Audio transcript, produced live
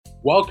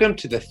Welcome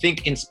to the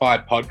Think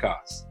Inspired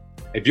podcast.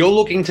 If you're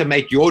looking to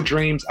make your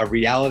dreams a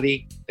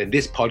reality, then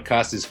this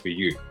podcast is for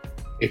you.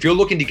 If you're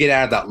looking to get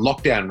out of that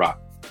lockdown rut,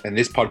 then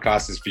this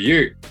podcast is for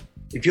you.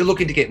 If you're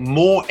looking to get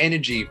more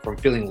energy from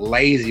feeling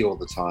lazy all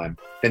the time,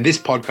 then this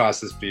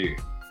podcast is for you.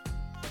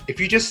 If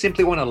you just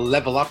simply want to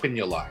level up in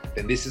your life,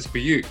 then this is for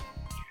you.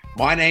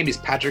 My name is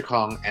Patrick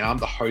Hong, and I'm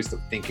the host of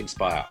Think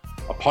Inspire,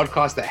 a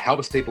podcast that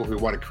helps people who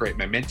want to create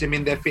momentum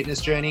in their fitness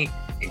journey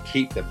and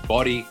keep the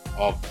body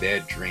of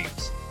their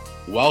dreams.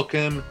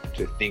 Welcome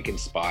to Think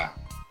Inspire.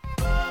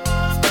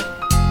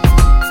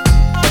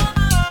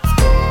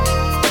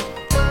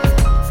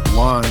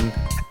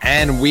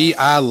 And we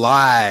are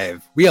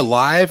live. We are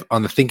live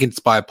on the Think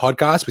Inspire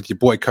podcast with your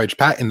boy Coach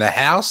Pat in the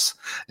house.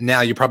 Now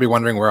you're probably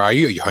wondering, where are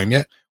you? Are you home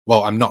yet?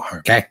 Well, I'm not home.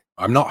 Okay,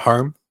 I'm not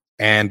home.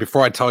 And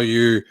before I tell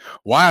you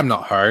why I'm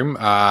not home,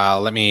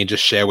 let me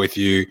just share with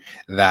you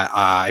that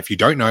if you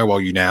don't know, well,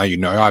 you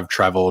know, I've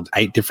traveled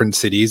 8 different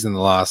cities in the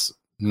last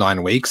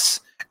 9 weeks,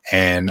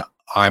 and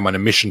I'm on a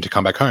mission to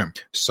come back home.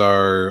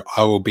 So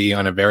I will be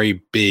on a very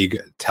big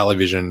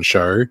television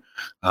show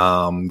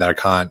that I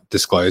can't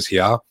disclose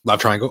here,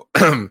 Love Triangle,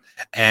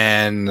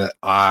 and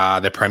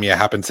the premiere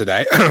happened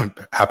today.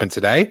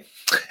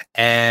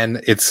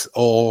 And it's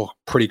all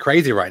pretty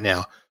crazy right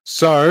now.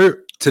 So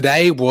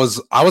today I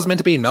was meant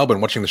to be in Melbourne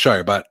watching the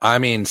show, but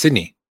I'm in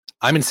Sydney.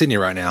 I'm in Sydney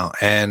right now,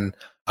 and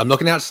I'm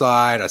looking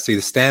outside. I see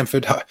the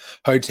Stanford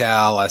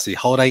Hotel. I see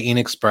Holiday Inn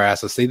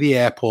Express. I see the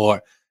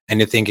airport. And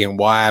you're thinking,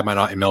 why am I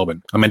not in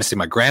Melbourne? I'm meant to see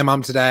my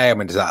grandmom today. I'm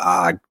meant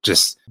to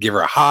just give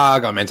her a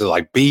hug. I'm meant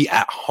to be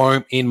at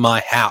home in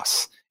my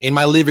house, in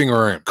my living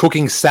room,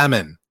 cooking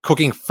salmon,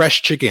 cooking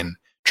fresh chicken,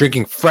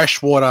 drinking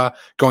fresh water,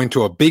 going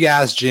to a big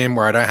ass gym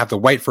where I don't have to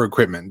wait for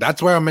equipment.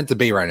 That's where I'm meant to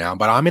be right now.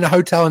 But I'm in a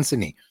hotel in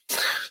Sydney.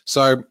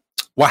 So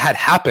what had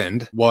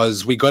happened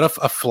was we got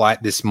a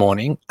flight this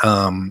morning.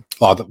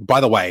 By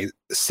the way,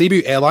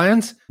 Cebu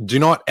Airlines, do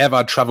not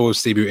ever travel with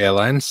Cebu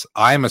Airlines.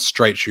 I am a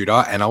straight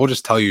shooter, and I will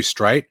just tell you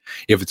straight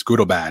if it's good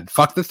or bad.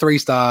 Fuck the 3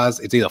 stars.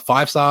 It's either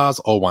 5 stars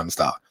or 1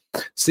 star.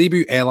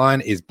 Cebu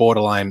Airline is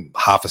borderline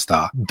half a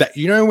star.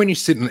 You know when you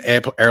sit in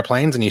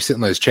airplanes and you sit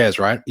in those chairs,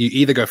 right? You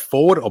either go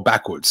forward or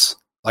backwards.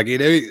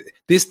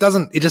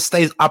 It just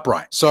stays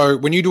upright. So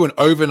when you do an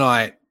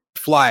overnight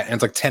flight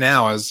and it's 10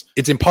 hours,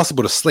 it's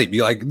impossible to sleep.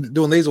 You're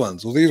doing these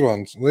ones or these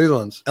ones.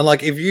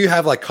 And if you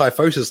have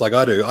kyphosis like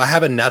I do, I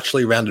have a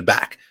naturally rounded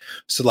back.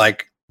 So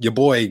your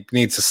boy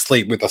needs to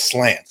sleep with a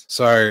slant.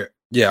 So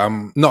yeah,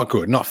 I'm not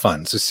good, not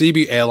fun. So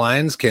Cebu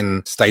Airlines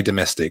can stay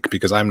domestic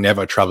because I'm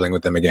never traveling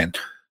with them again.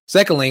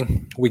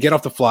 Secondly, we get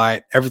off the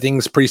flight.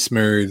 Everything's pretty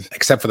smooth,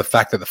 except for the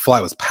fact that the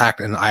flight was packed,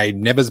 and I'd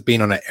never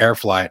been on an air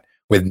flight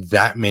with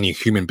that many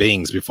human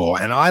beings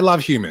before. And I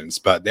love humans,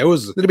 but there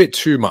was a little bit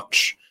too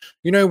much.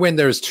 You know when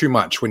there is too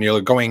much, when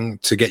you're going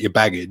to get your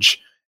baggage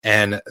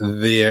and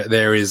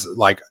there is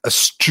a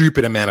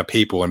stupid amount of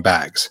people and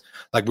bags.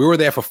 We were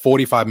there for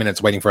 45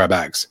 minutes waiting for our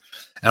bags.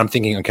 And I'm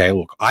thinking, okay,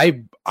 look,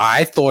 I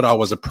thought I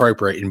was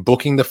appropriate in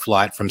booking the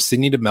flight from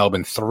Sydney to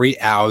Melbourne 3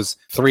 hours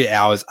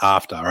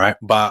after, right?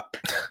 But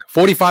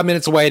 45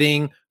 minutes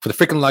waiting for the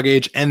freaking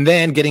luggage and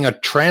then getting a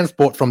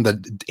transport from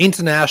the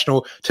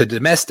international to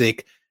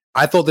domestic,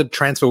 I thought the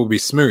transfer would be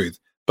smooth.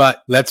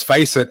 But let's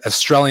face it,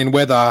 Australian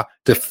weather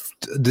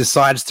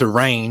decides to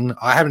rain.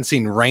 I haven't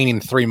seen rain in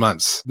 3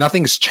 months.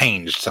 Nothing's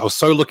changed. I was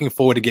so looking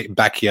forward to get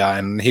back here,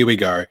 and here we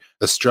go.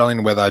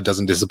 Australian weather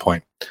doesn't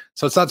disappoint.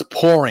 So it starts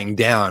pouring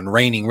down,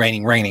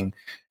 raining.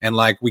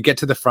 And we get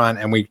to the front,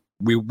 and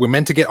we're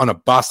meant to get on a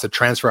bus to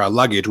transfer our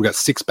luggage. We got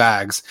 6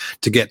 bags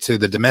to get to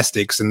the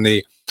domestics, and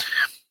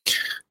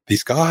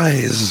these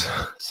guys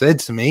said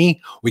to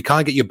me, we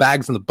can't get your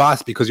bags on the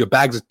bus because your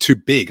bags are too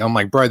big. I'm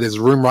like, bro, there's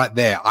room right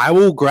there. I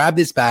will grab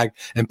this bag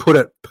and put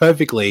it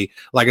perfectly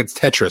like it's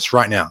Tetris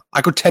right now.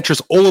 I could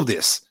Tetris all of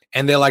this.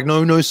 And they're like,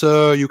 no,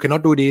 sir, you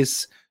cannot do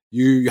this.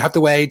 You have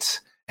to wait,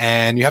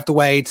 and you have to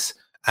wait.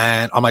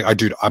 And I'm like,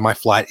 dude, my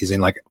flight is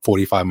in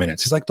 45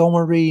 minutes. He's like, don't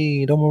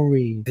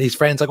worry. His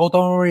friend's like, oh,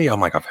 don't worry.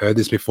 I'm like, I've heard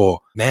this before.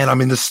 Man,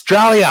 I'm in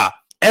Australia.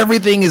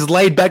 Everything is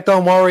laid back.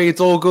 Don't worry. It's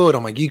all good.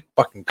 I'm like, you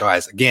fucking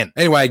guys again.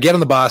 Anyway, I get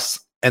on the bus,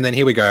 and then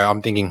here we go. I'm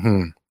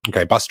thinking,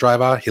 okay, bus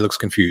driver. He looks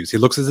confused. He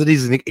looks at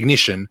his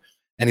ignition,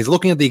 and he's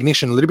looking at the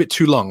ignition a little bit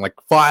too long,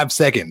 5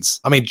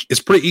 seconds. I mean, it's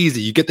pretty easy.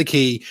 You get the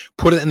key,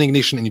 put it in the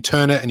ignition, and you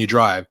turn it and you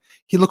drive.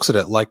 He looks at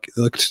it like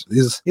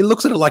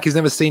he's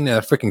never seen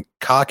a freaking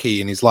car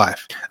key in his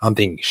life. I'm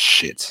thinking,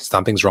 shit,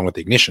 something's wrong with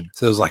the ignition.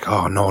 So it was like,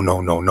 oh,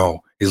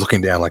 no. He's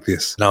looking down like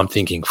this. And I'm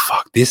thinking,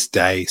 fuck, this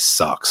day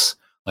sucks.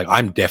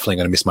 I'm definitely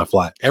going to miss my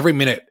flight. Every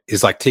minute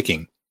is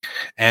ticking.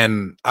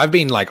 And I've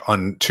been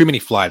on too many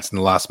flights in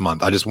the last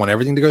month. I just want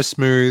everything to go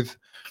smooth.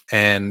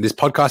 And this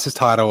podcast is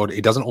titled,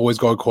 It Doesn't Always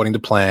Go According to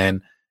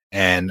Plan.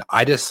 And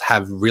I just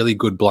have really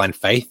good blind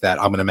faith that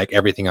I'm going to make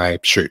everything I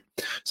shoot.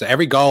 So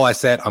every goal I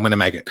set, I'm going to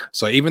make it.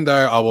 So even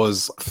though I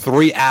was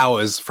 3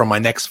 hours from my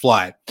next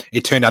flight,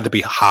 it turned out to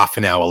be half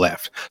an hour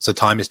left. So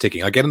time is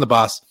ticking. I get on the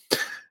bus,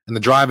 and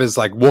the driver's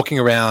walking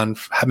around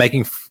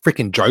making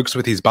freaking jokes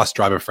with his bus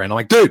driver friend. I'm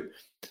like, dude,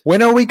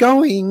 when are we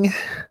going?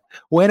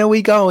 when are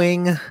we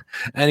going?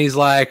 And he's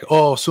like,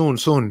 oh,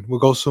 soon. We'll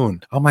go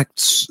soon. I'm like,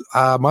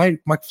 my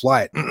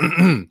flight.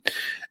 And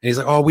he's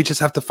like, oh, we just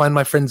have to find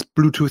my friend's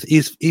Bluetooth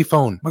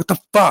earphone. What the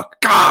fuck?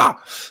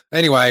 Ah!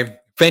 Anyway,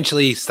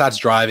 eventually he starts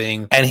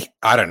driving and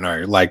I don't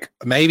know, like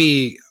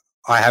maybe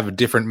I have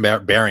different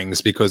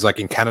bearings because like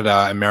in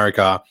Canada,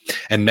 America,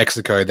 and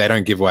Mexico, they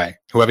don't give way.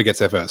 Whoever gets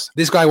there first.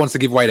 This guy wants to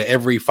give way to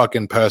every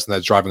fucking person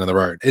that's driving on the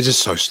road. It's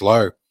just so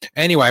slow.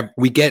 Anyway,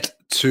 we get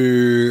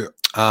to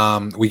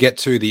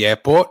the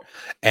airport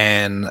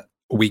and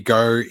we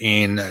go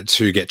in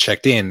to get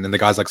checked in. And the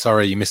guy's like,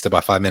 sorry, you missed it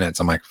by 5 minutes.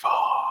 I'm like, fuck,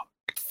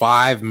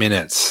 5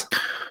 minutes.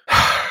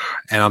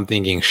 And I'm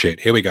thinking,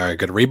 shit, here we go.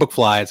 Got to rebook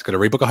flights, got to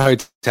rebook a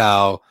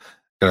hotel,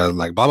 got to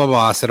like blah, blah,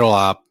 blah, set it all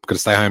up. Got to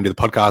stay home, do the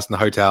podcast in the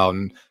hotel,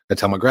 and I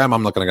tell my grandma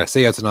I'm not going to go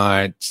see her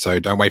tonight, so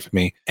don't wait for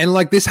me. And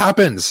like this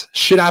happens.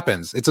 Shit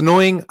happens. It's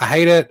annoying. I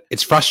hate it.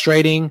 It's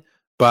frustrating.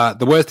 But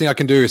the worst thing I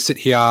can do is sit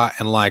here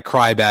and like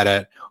cry about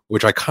it,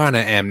 which I kind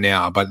of am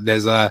now. But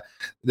the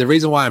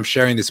reason why I'm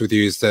sharing this with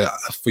you is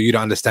for you to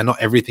understand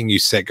not everything you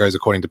set goes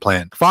according to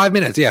plan. 5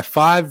 minutes. Yeah,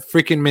 5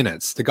 freaking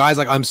minutes. The guy's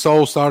like, I'm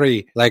so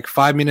sorry. Like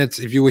 5 minutes.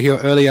 If you were here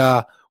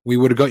earlier, we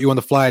would have got you on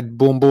the flight.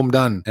 Boom, boom,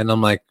 done. And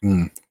I'm like,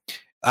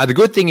 The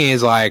good thing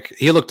is, like,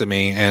 he looked at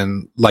me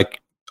and, like,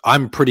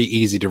 I'm pretty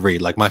easy to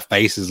read. Like, my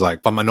face is like,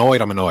 if I'm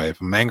annoyed, I'm annoyed.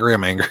 If I'm angry,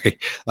 I'm angry.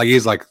 Like,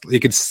 he's like, you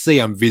can see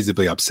I'm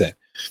visibly upset.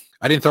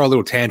 I didn't throw a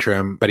little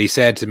tantrum, but he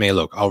said to me,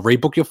 look, I'll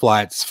rebook your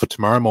flights for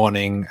tomorrow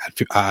morning at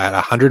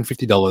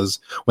 $150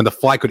 when the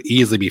flight could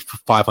easily be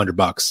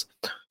 $500.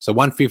 So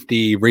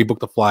 $150, rebook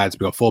the flights.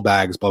 We got 4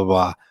 bags, blah, blah,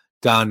 blah.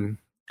 Done.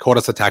 Caught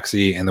us a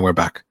taxi, and then we're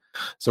back.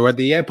 So we're at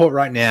the airport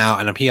right now,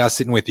 and I'm here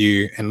sitting with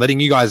you and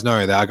letting you guys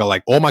know that I got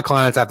like all my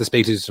clients I have to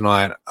speak to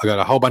tonight. I got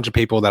a whole bunch of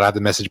people that I have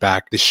to message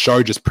back. This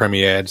show just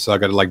premiered, so I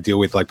got to like deal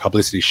with like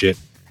publicity shit.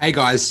 Hey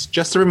guys,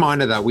 just a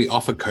reminder that we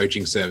offer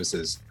coaching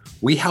services.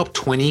 We help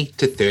 20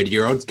 to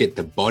 30-year-olds get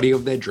the body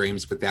of their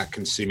dreams without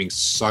consuming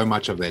so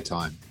much of their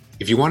time.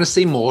 If you want to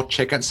see more,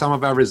 check out some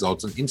of our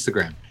results on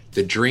Instagram,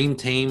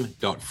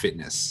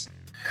 thedreamteam.fitness.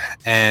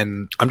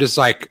 And I'm just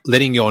like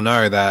letting you all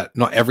know that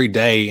not every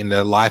day in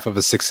the life of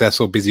a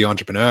successful, busy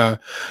entrepreneur,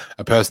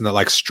 a person that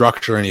likes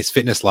structure in his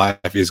fitness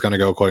life is going to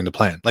go according to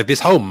plan. Like this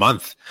whole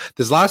month,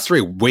 this last 3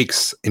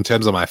 weeks in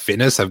terms of my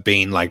fitness have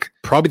been like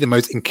probably the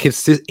most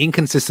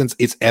inconsistent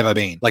it's ever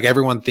been. Like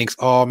everyone thinks,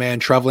 oh man,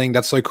 traveling,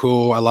 that's so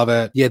cool. I love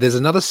it. Yeah, there's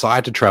another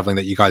side to traveling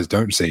that you guys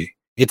don't see.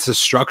 It's a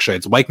structure.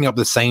 It's waking up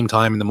the same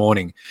time in the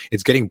morning.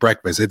 It's getting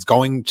breakfast. It's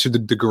going to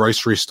the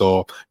grocery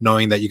store,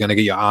 knowing that you're going to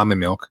get your almond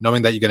milk,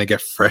 knowing that you're going to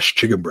get fresh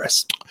chicken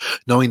breast,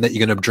 knowing that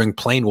you're going to drink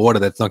plain water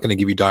that's not going to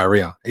give you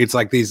diarrhea. It's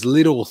like these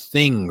little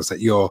things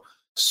that you're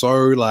so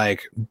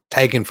like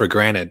taken for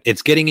granted.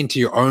 It's getting into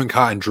your own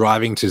car and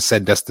driving to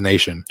said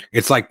destination.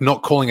 It's like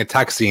not calling a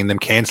taxi and them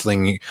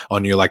canceling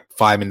on you like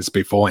 5 minutes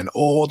before, and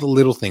all the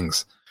little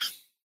things.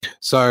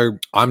 So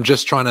I'm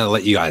just trying to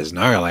let you guys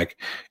know, like,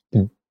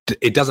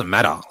 it doesn't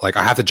matter. Like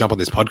I have to jump on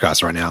this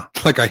podcast right now.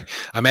 Like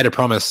I made a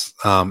promise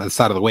at the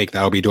start of the week that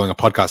I'll be doing a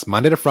podcast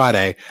Monday to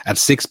Friday at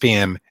 6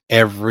 p.m.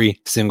 every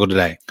single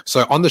day.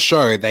 So on the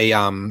show, I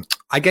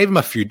gave them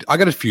I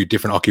got a few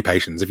different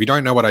occupations. If you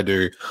don't know what I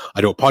do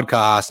a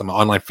podcast. I'm an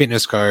online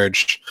fitness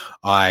coach.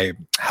 I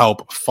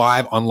help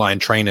 5 online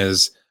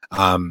trainers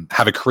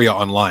have a career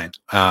online.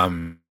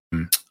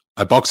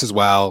 I box as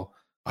well.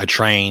 I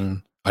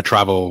train. I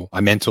travel,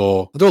 I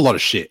mentor, I do a lot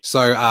of shit.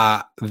 So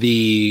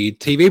the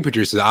TV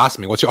producers asked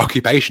me, what's your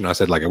occupation? I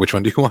said, like, which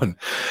one do you want?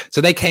 So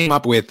they came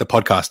up with the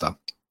podcaster.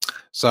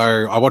 So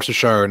I watched the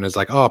show and it's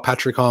like, oh,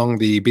 Patrick Hong,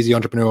 the busy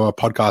entrepreneur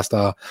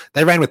podcaster.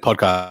 They ran with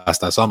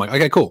podcaster. So I'm like,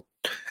 okay, cool.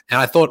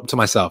 And I thought to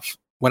myself,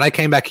 when I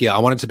came back here, I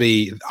wanted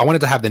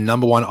to have the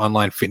number 1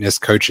 online fitness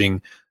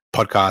coaching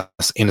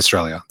podcast in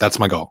Australia. That's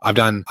my goal. I've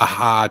done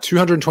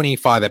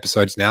 225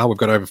 episodes now. We've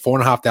got over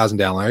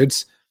 4,500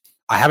 downloads.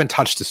 I haven't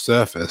touched the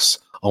surface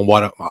on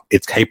what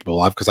it's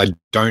capable of because I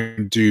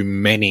don't do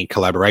many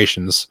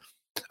collaborations.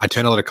 I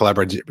turn a lot of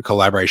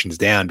collaborations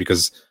down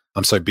because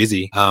I'm so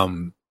busy.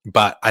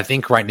 But I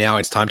think right now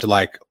it's time to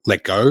like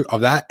let go of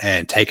that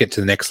and take it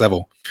to the next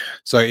level.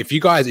 So if you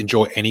guys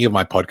enjoy any of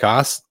my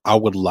podcasts, I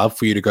would love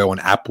for you to go on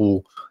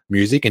Apple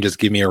Music and just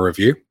give me a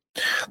review.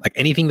 Like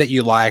anything that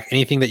you like,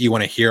 anything that you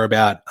want to hear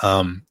about.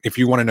 If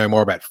you want to know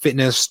more about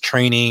fitness,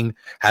 training,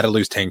 how to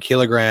lose 10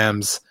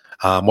 kilograms,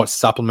 what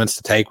supplements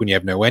to take when you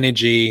have no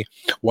energy,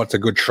 what's a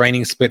good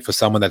training split for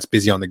someone that's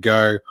busy on the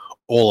go,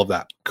 all of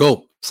that.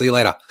 Cool. See you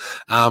later.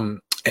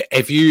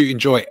 If you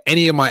enjoy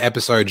any of my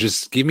episodes,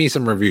 just give me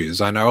some reviews.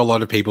 I know a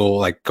lot of people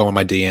like go on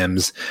my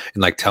DMs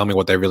and like tell me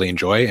what they really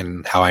enjoy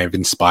and how I've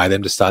inspired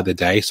them to start their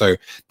day. So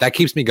that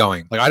keeps me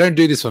going. Like I don't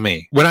do this for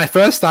me. When I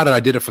first started,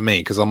 I did it for me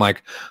because I'm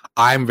like,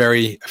 I'm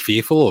very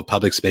fearful of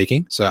public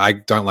speaking. So I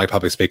don't like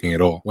public speaking at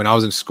all. When I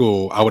was in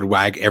school, I would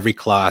wag every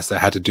class that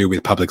had to do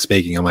with public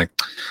speaking. I'm like,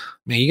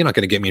 Man, you're not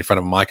going to get me in front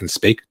of a mic and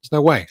speak. There's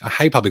no way. I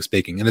hate public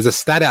speaking. And there's a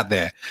stat out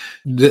there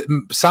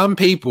that some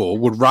people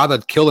would rather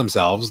kill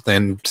themselves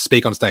than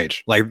speak on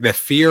stage. Like the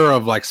fear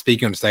of like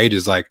speaking on stage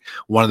is like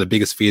one of the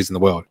biggest fears in the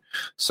world.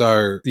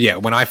 So yeah,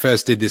 when I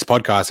first did this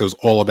podcast, it was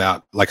all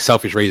about like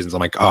selfish reasons. I'm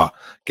like, oh,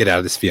 get out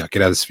of this fear,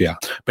 get out of this fear.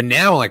 But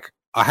now like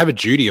I have a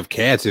duty of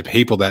care to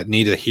people that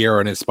need to hear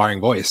an inspiring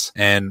voice.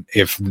 And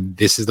if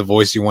this is the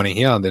voice you want to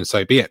hear, then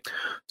so be it.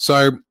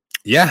 So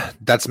yeah,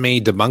 that's me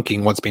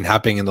debunking what's been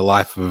happening in the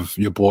life of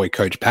your boy,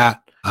 Coach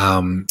Pat.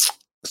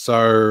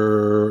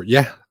 So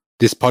yeah,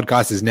 this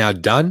podcast is now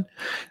done.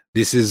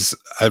 This is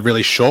a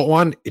really short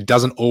one. It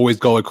doesn't always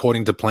go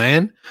according to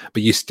plan,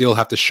 but you still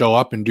have to show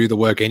up and do the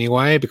work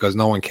anyway because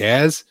no one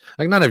cares.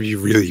 Like none of you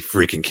really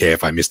freaking care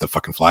if I miss the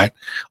fucking flight.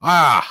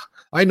 I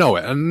know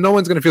it. And no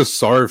one's going to feel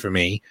sorry for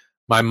me.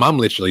 My mum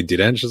literally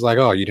didn't. She's like,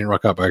 oh, you didn't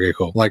rock up. Okay,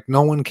 cool. Like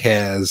no one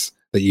cares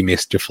that you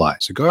missed your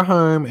flight. So go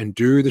home and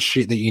do the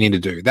shit that you need to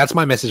do. That's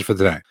my message for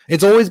today.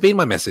 It's always been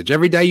my message.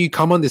 Every day you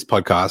come on this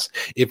podcast,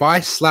 if I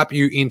submit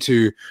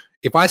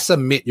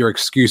your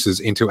excuses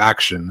into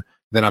action,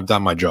 then I've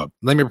done my job.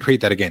 Let me repeat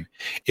that again.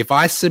 If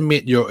I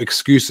submit your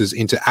excuses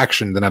into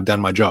action, then I've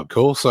done my job.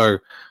 Cool. So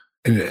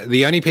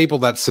the only people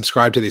that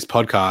subscribe to this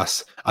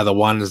podcast are the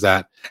ones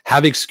that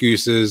have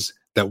excuses,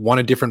 that want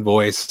a different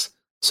voice,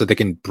 so they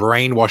can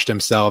brainwash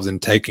themselves and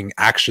taking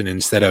action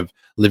instead of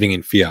living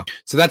in fear.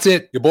 So that's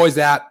it. Your boy's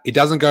out. It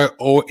doesn't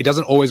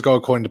always go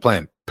according to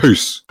plan.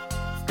 Peace.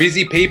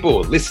 Busy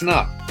people, listen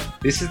up.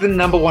 This is the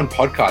 #1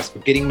 podcast for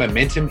getting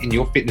momentum in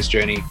your fitness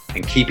journey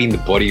and keeping the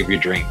body of your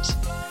dreams.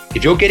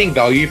 If you're getting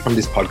value from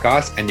this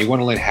podcast and you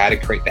want to learn how to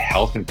create the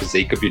health and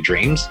physique of your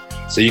dreams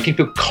so you can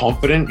feel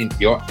confident in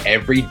your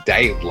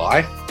everyday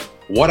life,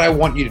 what I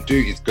want you to do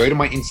is go to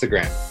my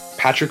Instagram,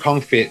 Patrick Hong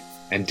Fit,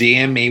 and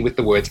DM me with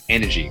the words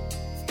energy.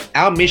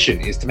 Our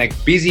mission is to make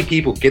busy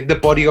people get the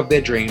body of their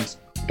dreams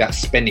without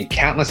spending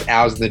countless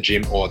hours in the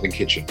gym or the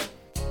kitchen.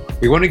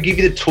 We want to give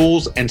you the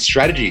tools and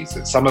strategies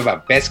that some of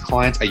our best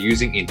clients are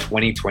using in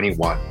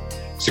 2021.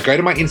 So go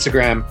to my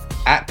Instagram,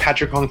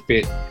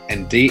 @PatrickHongFit,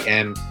 and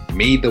DM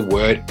me the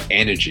word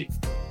energy.